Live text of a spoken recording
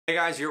Hey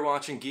guys, you're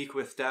watching Geek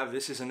with Dev.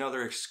 This is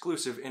another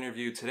exclusive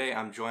interview. Today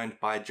I'm joined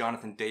by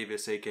Jonathan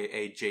Davis,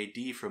 aka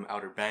JD from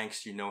Outer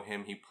Banks. You know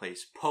him, he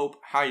plays Pope.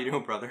 How you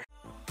doing, brother?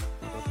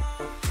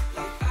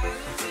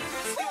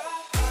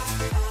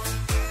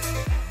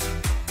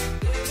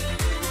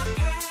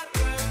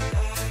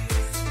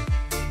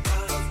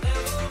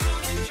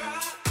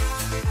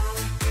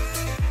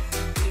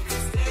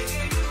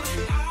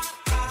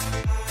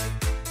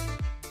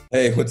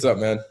 Hey, what's up,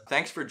 man?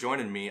 Thanks for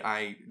joining me.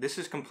 This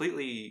is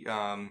completely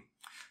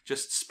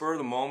just spur of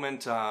the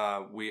moment.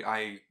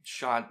 I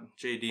shot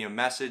JD a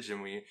message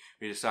and we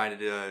decided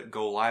to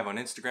go live on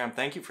Instagram.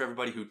 Thank you for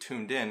everybody who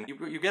tuned in.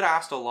 You get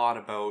asked a lot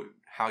about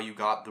how you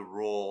got the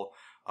role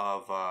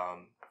of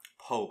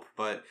Pope,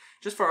 but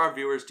just for our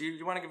viewers, do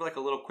you want to give like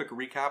a little quick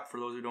recap for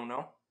those who don't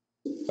know?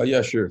 Oh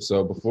yeah, sure.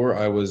 So before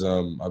I was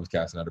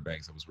cast in Outer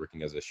Banks. I was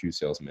working as a shoe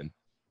salesman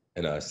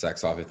in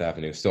Saks off Fifth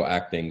Avenue, still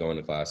acting, going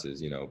to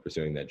classes,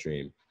 pursuing that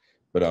dream.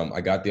 But I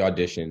got the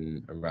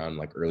audition around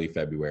like early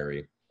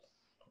February,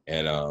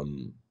 and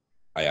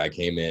I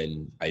came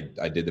in.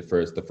 I did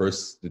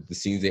the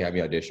scenes they had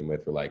me audition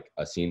with were like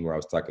a scene where I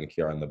was talking to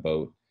Kiara on the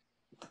boat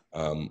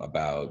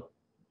about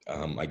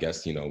I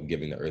guess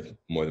giving the Earth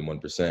more than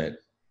 1%,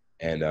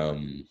 and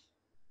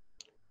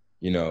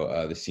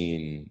the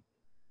scene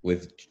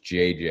with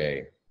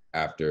JJ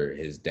after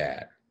his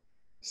dad.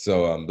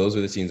 So those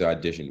are the scenes I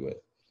auditioned with.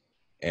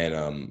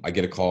 And I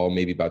get a call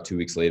maybe about 2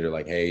 weeks later,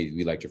 like, hey,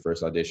 we liked your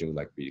first audition. We'd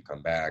like for you to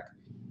come back,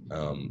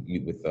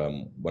 meet with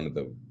one of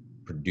the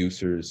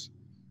producers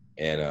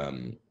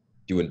and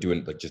doing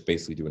like just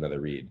basically do another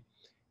read.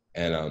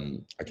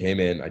 And I came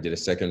in, I did a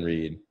second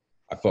read.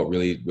 I felt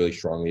really, really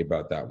strongly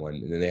about that one.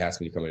 And then they asked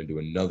me to come in and do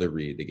another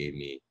read. They gave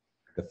me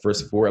the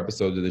first 4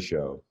 episodes of the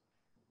show,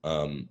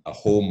 a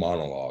whole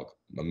monologue,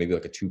 maybe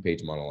like a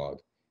 2-page monologue,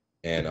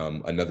 and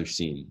another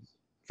scene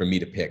for me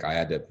to pick. I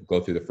had to go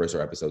through the first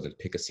 4 episodes and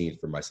pick a scene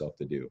for myself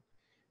to do.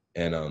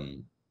 And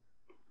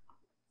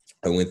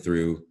I went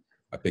through,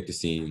 I picked a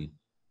scene,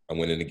 I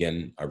went in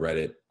again, I read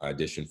it, I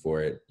auditioned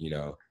for it,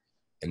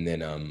 and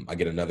then I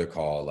get another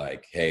call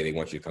like, hey, they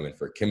want you to come in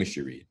for a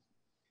chemistry read.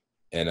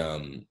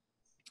 And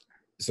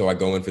so I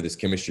go in for this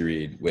chemistry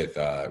read with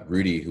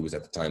Rudy, who was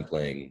at the time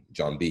playing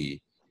John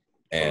B.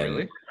 And Oh,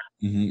 really?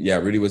 Yeah,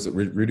 Rudy was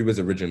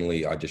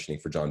originally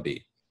auditioning for John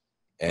B.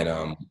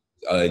 And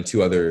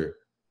two other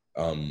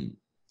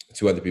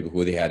people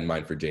who they had in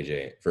mind for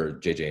JJ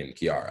and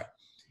Kiara.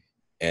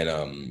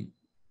 And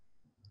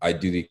I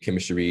do the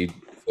chemistry read,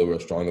 feel real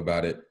strong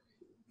about it,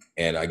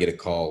 and I get a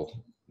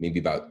call maybe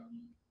about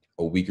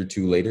a week or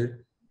 2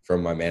 later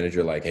from my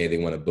manager, like, hey, they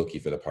want to book you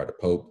for the part of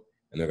Pope,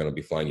 and they're going to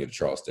be flying you to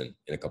Charleston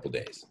in a couple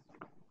days.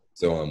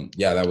 So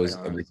yeah, that was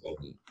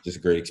just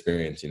a great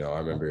experience. I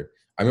remember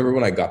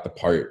when I got the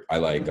part, I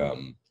like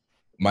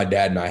my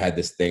dad and I had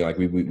this thing, like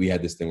we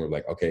had this thing where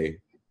like, okay,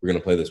 we're gonna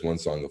play this one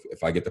song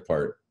if I get the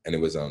part, and it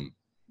was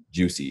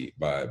Juicy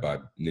by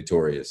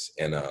Notorious.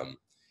 And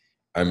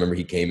I remember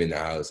he came in the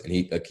house and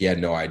he had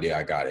no idea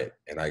I got it,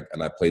 and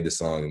I played the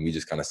song and we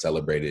just kind of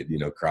celebrated,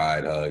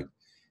 cried, hugged.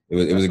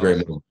 It was a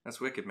great moment.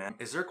 That's wicked, man.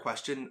 Is there a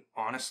question,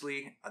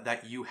 honestly,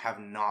 that you have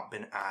not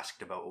been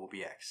asked about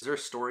OBX? Is there a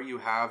story you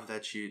have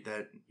that you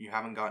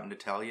haven't gotten to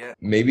tell yet?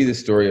 Maybe the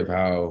story of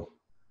how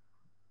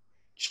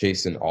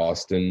Chase and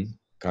Austin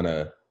kind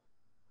of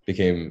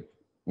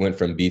went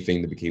from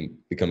beefing to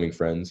becoming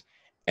friends.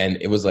 And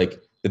it was like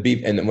the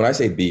beef. And when I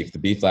say beef, the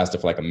beef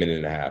lasted for like a minute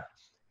and a half,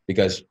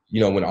 because,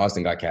 when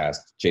Austin got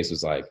cast, Chase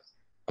was like,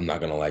 I'm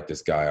not going to like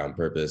this guy on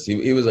purpose.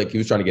 He was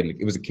trying to get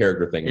it was a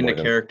character thing. In the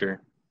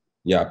character.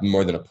 Yeah,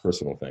 more than a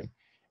personal thing.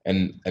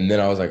 And then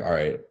I was like, all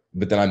right.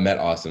 But then I met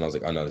Austin. I was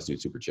like, oh no, this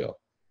dude's super chill.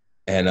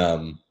 And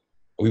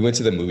we went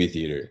to the movie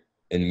theater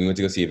and we went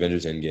to go see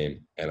Avengers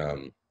Endgame.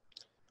 And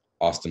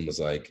Austin was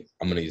like,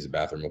 I'm going to use the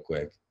bathroom real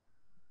quick.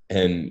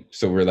 And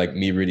so we're like,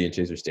 me, Rudy, and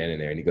Chase are standing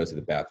there, and he goes to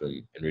the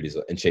bathroom,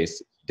 and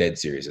Chase, dead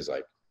serious, is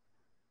like,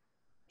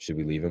 should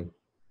we leave him?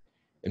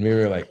 And we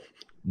were like,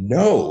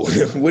 no,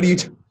 what are you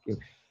doing?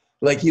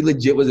 Like, he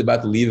legit was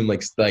about to leave him,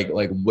 like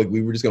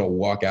we were just gonna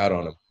walk out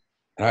on him.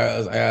 And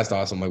I asked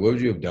Austin, like, what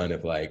would you have done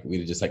if like we'd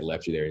have just like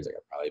left you there? He's like,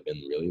 I'd probably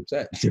been really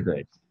upset.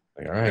 like,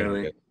 all right,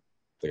 Really?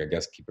 I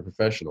guess keep it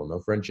professional,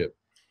 no friendship.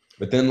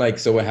 But then like,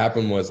 so what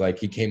happened was like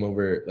he came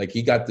over, like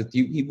he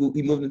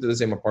moved into the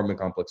same apartment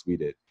complex we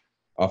did,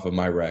 off of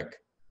my rec.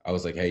 I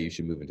was like, hey, you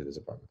should move into this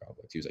apartment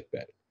complex. He was like,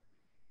 bet.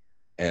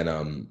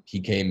 And he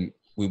came.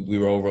 We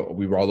were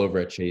all over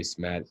at Chase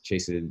and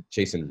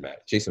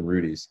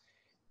Rudy's.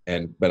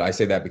 But I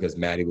say that because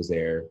Maddie was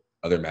there,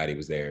 other Maddie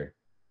was there,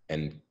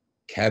 and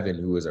Kevin,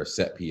 who was our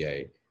set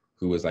PA,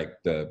 who was like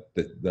the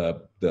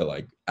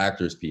like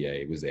actors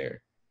PA, was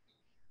there.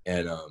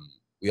 And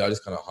we all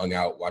just kind of hung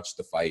out, watched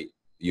the fight,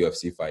 the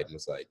UFC fight, and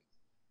was like,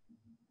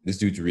 this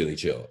dude's really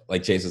chill.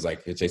 Like Chase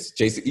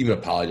even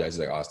apologized. He's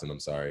like, Austin, I'm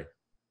sorry.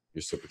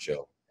 You're super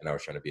chill. And I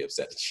was trying to be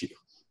upset at you.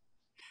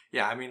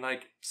 Yeah, I mean,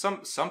 like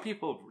some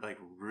people like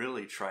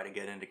really try to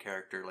get into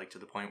character, like to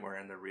the point where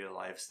in their real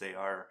lives they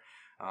are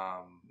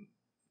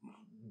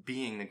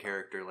being the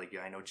character. Like,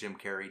 I know Jim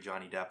Carrey,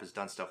 Johnny Depp has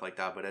done stuff like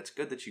that, but it's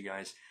good that you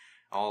guys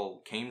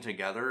all came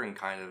together and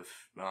kind of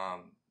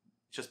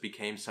just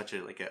became such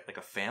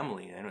a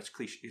family. I know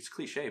it's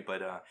cliche,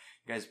 but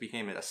you guys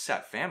became a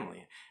set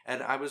family.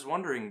 And I was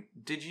wondering,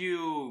 did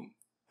you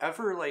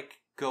ever like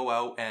go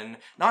out and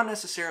not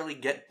necessarily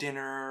get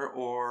dinner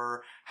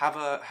or have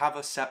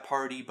a set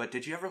party, but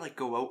did you ever like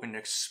go out and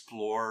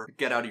explore,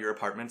 get out of your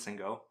apartments and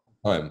go?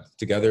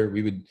 Together,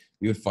 we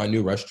would find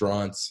new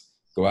restaurants,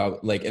 go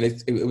out, like, and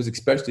it was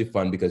especially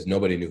fun because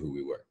nobody knew who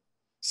we were.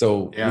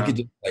 So we could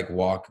just like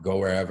walk, go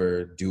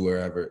wherever, do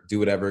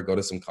whatever, go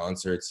to some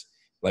concerts.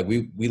 Like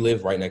we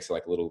live right next to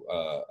like a little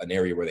an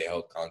area where they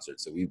held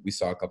concerts. So we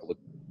saw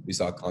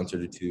a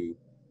concert or two,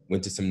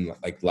 went to some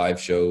like live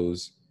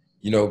shows,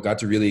 got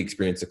to really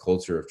experience the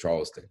culture of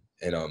Charleston.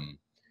 And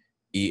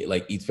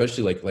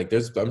especially like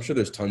there's, I'm sure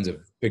there's tons of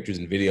pictures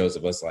and videos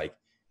of us like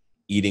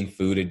eating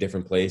food at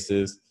different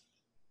places.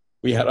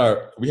 We had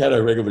our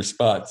regular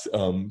spots.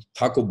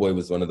 Taco Boy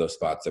was one of those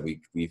spots that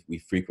we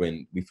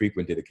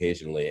frequented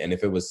occasionally. And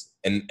if it was,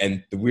 and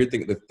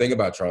the thing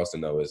about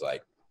Charleston though is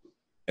like,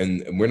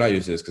 and we're not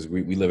used to this because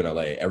we live in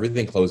LA.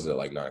 Everything closes at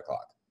like 9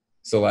 o'clock.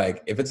 So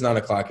like if it's 9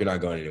 o'clock, you're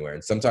not going anywhere.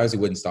 And sometimes we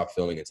wouldn't stop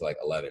filming until like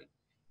 11.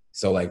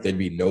 So like there'd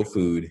be no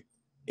food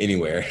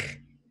anywhere,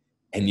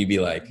 and you'd be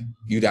like,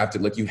 you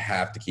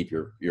have to keep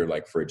your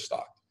like fridge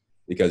stocked.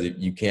 Because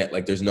you can't,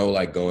 like, there's no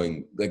like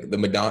going, like the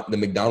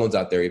McDonald's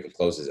out there even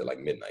closes at like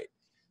midnight.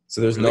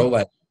 So there's no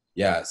like,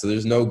 so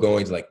there's no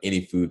going to like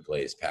any food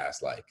place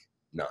past like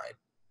 9.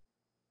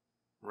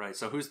 Right.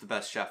 So who's the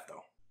best chef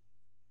though?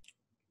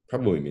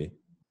 Probably me.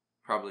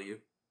 Probably you.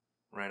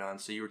 Right on.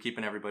 So you were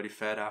keeping everybody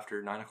fed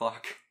after 9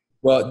 o'clock?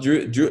 Well,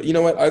 Drew, you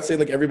know what? I'd say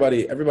like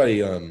everybody,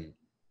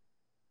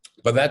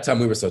 by that time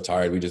we were so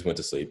tired, we just went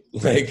to sleep.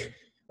 Like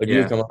we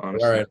would come up, all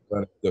right,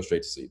 go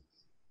straight to sleep.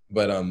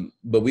 But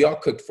we all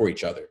cooked for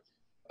each other.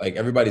 Like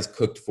everybody's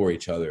cooked for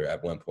each other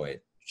at one point.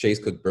 Chase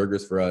cooked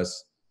burgers for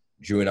us.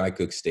 Drew and I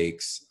cooked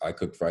steaks. I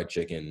cooked fried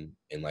chicken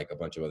and like a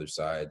bunch of other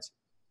sides.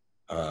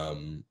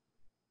 And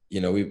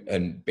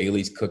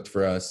Bailey's cooked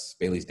for us.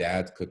 Bailey's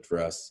dad cooked for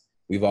us.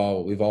 We've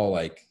all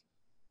like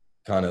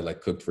kind of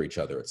like cooked for each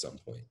other at some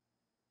point.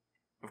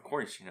 Of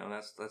course,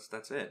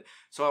 that's it.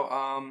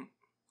 So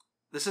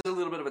this is a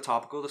little bit of a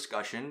topical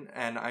discussion,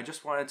 and I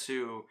just wanted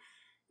to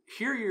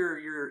hear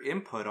your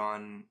input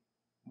on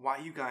why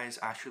you guys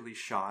actually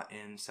shot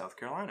in South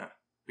Carolina,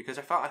 because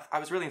I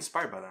was really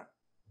inspired by that.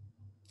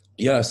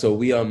 Yeah, so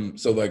we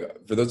so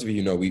like for those of you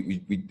who know,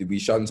 we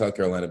shot in South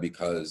Carolina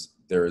because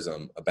there is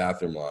a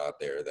bathroom law out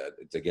there that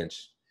it's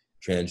against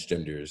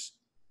transgenders,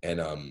 and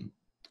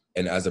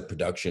as a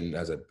production,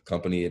 as a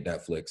company at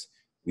Netflix,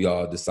 we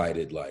all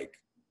decided like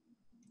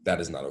that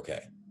is not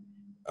okay.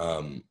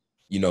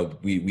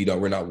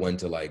 We're not one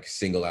to like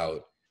single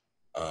out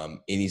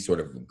any sort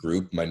of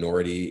group,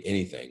 minority,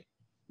 anything,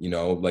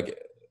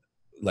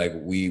 like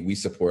we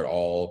support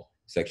all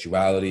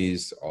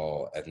sexualities,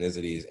 all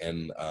ethnicities.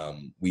 And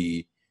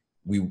we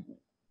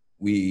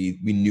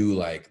knew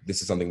like,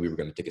 this is something we were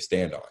going to take a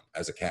stand on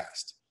as a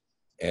cast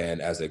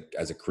and as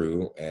a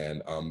crew.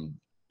 And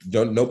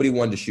nobody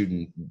wanted to shoot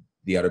in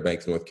the Outer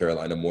Banks, North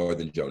Carolina more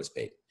than Jonas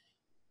Pate.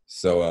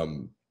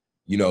 So,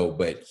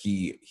 but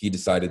he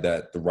decided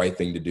that the right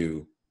thing to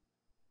do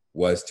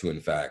was to, in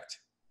fact,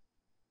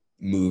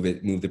 move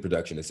the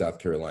production to South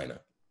Carolina.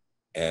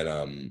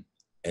 And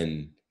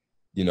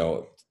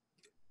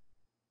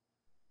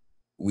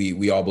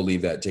we all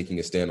believe that taking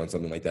a stand on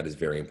something like that is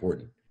very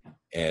important.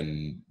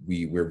 And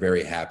we're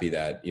very happy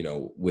that,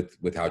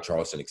 with how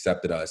Charleston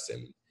accepted us,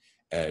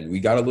 and we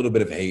got a little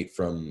bit of hate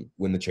from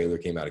when the trailer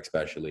came out,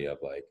 especially of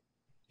like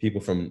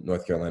people from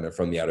North Carolina,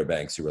 from the Outer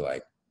Banks, who were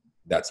like,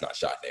 that's not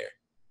shot there.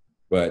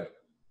 But,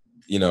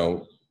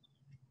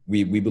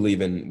 we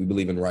believe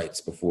in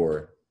rights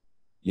before,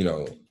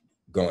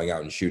 going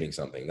out and shooting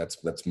something. That's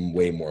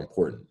way more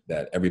important,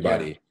 that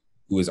everybody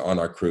who is on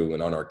our crew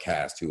and on our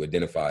cast who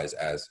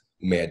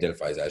may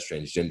identify as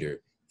transgender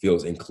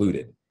feels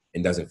included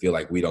and doesn't feel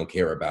like we don't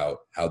care about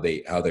how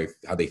they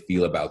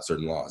feel about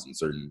certain laws and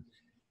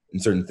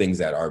certain things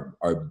that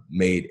are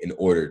made in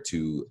order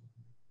to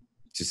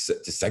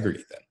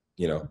segregate them,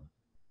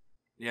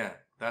 Yeah,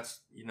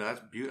 that's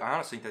beautiful. I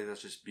honestly think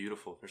that's just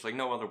beautiful. There's like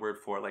no other word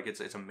for it. Like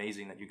it's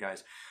amazing that you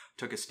guys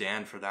took a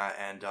stand for that.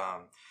 And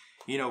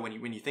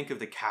when you think of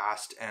the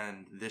cast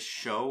and this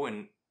show,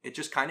 and it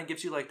just kind of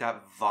gives you like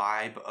that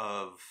vibe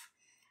of,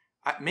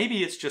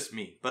 maybe it's just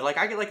me, but like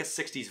I get like a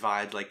 60s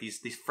vibe. Like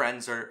these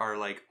friends are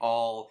like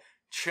all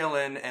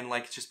chilling and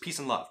like just peace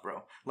and love,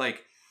 bro.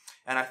 Like,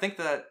 and I think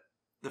that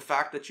the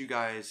fact that you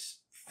guys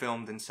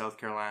filmed in South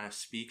Carolina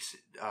speaks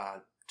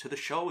to the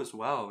show as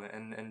well,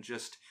 and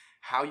just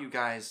how you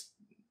guys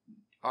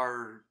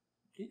are,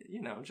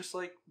 just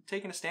like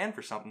taking a stand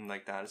for something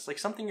like that. It's like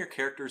something your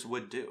characters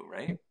would do,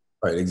 right?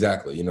 Right,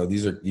 exactly.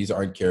 These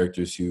aren't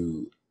characters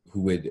who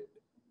would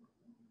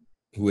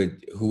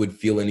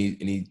feel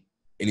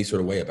any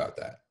sort of way about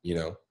that,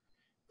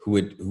 who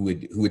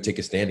would take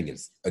a stand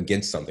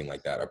against something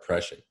like that,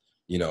 oppression,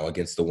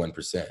 against the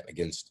 1%,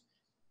 against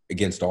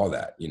against all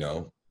that, you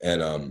know,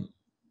 and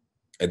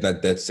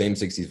that same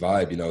 60s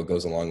vibe, you know,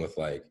 goes along with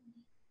like,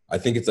 I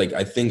think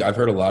I've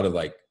heard a lot of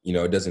like, you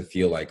know, it doesn't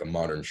feel like a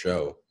modern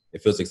show.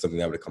 It feels like something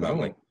that would have come out in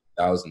like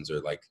thousands or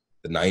like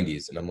the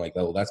 90s. And I'm like,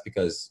 oh, well, that's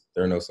because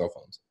there are no cell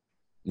phones.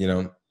 You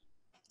know,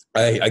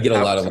 I get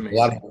a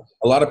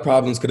lot of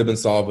problems could have been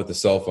solved with the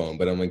cell phone,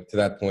 but I'm like, to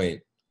that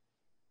point,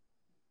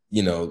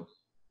 you know,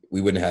 we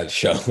wouldn't have a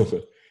show.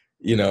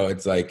 You know,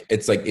 it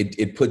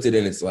puts it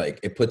in,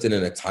 it puts it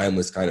in a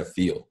timeless kind of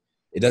feel.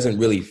 It doesn't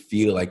really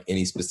feel like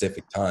any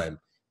specific time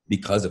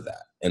because of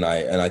that. And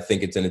I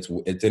think it's in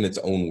its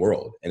own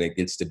world, and it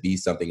gets to be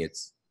something. It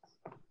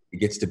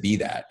gets to be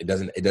that. It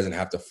doesn't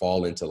have to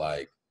fall into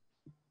like,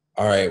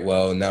 all right,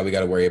 well, now they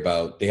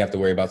have to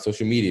worry about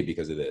social media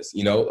because of this.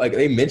 You know, like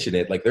they mention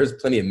it, like there's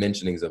plenty of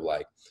mentionings of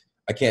like,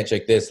 I can't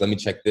check this. Let me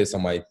check this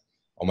on my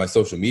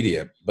social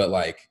media. But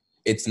like,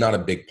 it's not a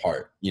big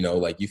part, you know,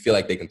 like you feel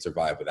like they can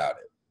survive without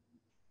it.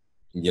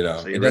 You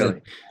know,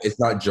 it's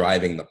not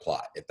driving the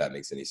plot, if that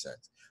makes any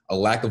sense. A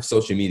lack of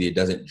social media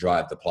doesn't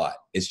drive the plot.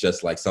 It's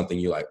just like something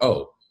you're like,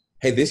 oh,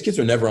 hey, these kids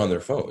are never on their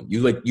phone.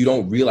 You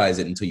don't realize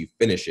it until you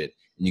finish it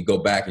and you go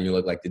back and you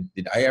look like,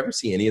 did I ever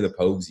see any of the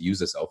Pogues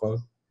use a cell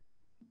phone?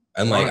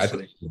 And like,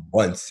 honestly, I think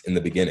once in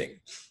the beginning.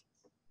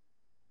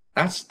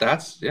 That's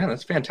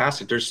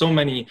fantastic. There's so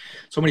many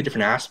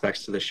different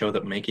aspects to the show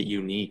that make it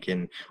unique.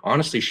 And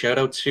honestly, shout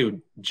out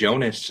to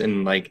Jonas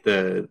and like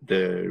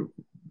the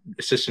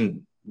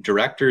assistant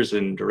directors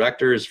and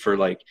directors for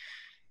like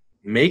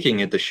making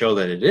it the show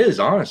that it is,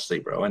 honestly,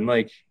 bro. And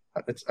like,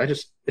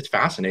 it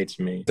fascinates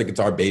me. Like it's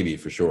our baby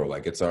for sure.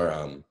 Like it's our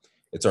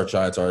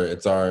child.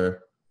 It's our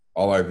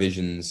all our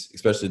visions,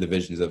 especially the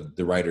visions of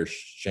the writer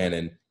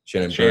Shannon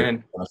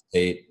Burke,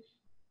 Pate,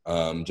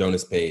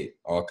 Jonas Pate,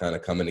 all kind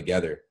of coming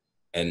together.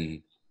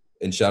 And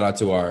shout out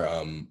to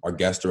our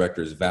guest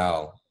directors,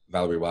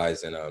 Valerie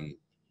Wise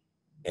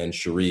and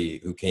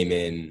Cherie, who came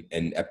in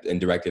and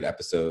directed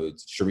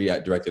episodes. Cherie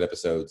directed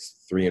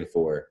episodes 3 and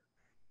 4,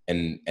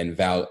 and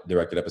Val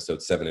directed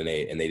episodes 7 and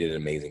 8, and they did an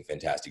amazing,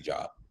 fantastic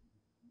job.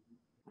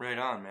 Right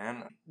on,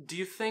 man. Do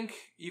you think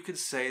you could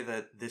say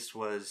that this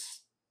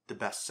was the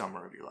best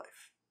summer of your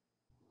life?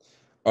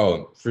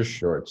 Oh, for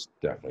sure. It's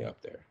definitely up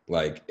there.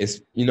 Like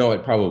it's, you know,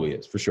 it probably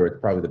is for sure.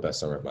 It's probably the best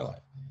summer of my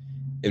life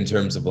in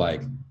terms of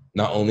like,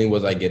 not only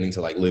was I getting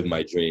to like live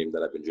my dream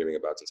that I've been dreaming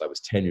about since I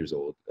was 10 years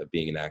old of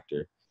being an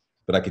actor,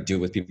 but I could do it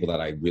with people that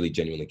I really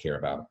genuinely care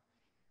about.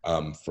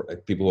 For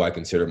people who I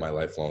consider my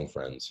lifelong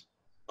friends.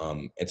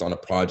 It's on a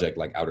project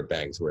like Outer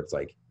Banks where it's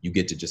like, you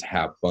get to just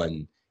have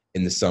fun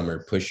in the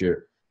summer,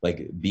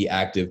 be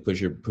active,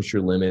 push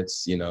your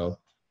limits, you know,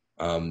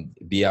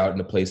 be out in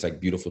a place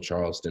like beautiful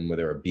Charleston where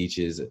there are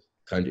beaches.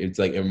 It's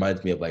like, it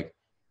reminds me of like,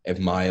 of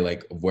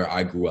where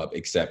I grew up,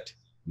 except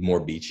more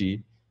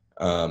beachy.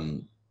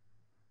 And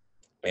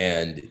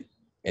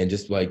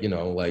just like, you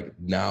know, like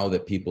now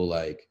that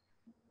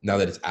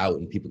it's out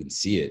and people can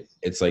see it,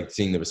 it's like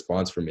seeing the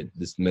response from it.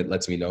 This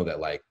lets me know that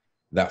like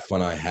that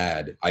fun I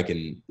had, I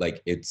can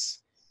like,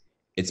 it's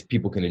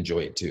people can enjoy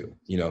it too.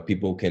 You know,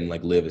 people can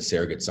like live a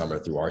surrogate summer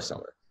through our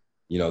summer.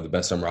 You know, the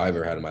best summer I've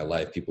ever had in my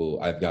life.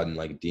 I've gotten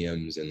like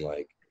DMs and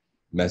like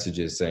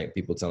messages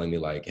people telling me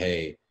like,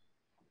 hey,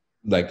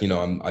 like, you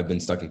know, I've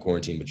been stuck in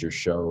quarantine, but the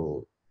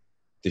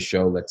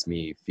show lets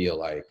me feel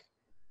like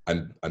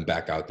I'm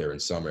back out there in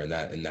summer. And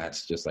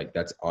that's just like,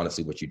 that's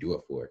honestly what you do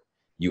it for.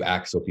 You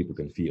act so people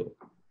can feel.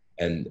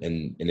 And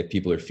if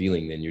people are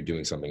feeling, then you're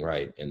doing something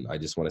right. And I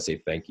just want to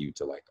say thank you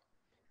to like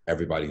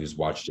everybody who's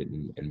watched it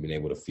and been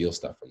able to feel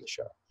stuff from the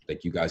show.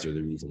 Like, you guys are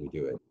the reason we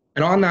do it.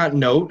 And on that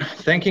note,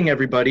 thanking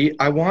everybody,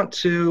 I want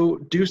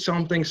to do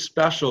something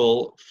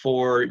special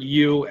for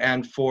you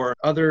and for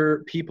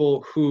other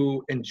people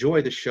who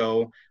enjoy the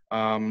show.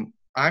 I'm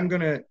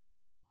going to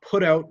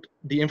put out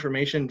the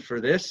information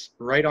for this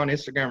right on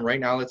Instagram right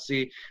now. Let's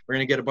see. We're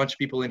going to get a bunch of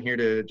people in here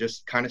to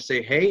just kind of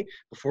say hey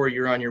before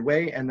you're on your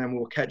way, and then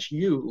we'll catch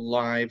you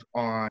live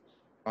on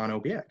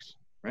OBX,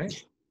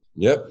 right?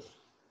 Yep.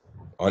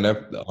 On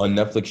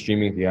Netflix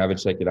streaming, if you haven't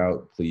checked it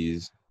out,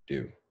 please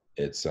do.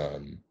 It's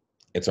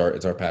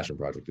our passion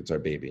project. It's our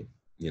baby,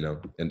 you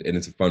know, and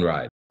it's a fun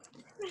ride.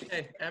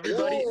 Hey,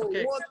 everybody. Whoa,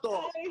 okay. What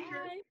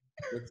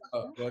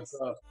the? What's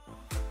up?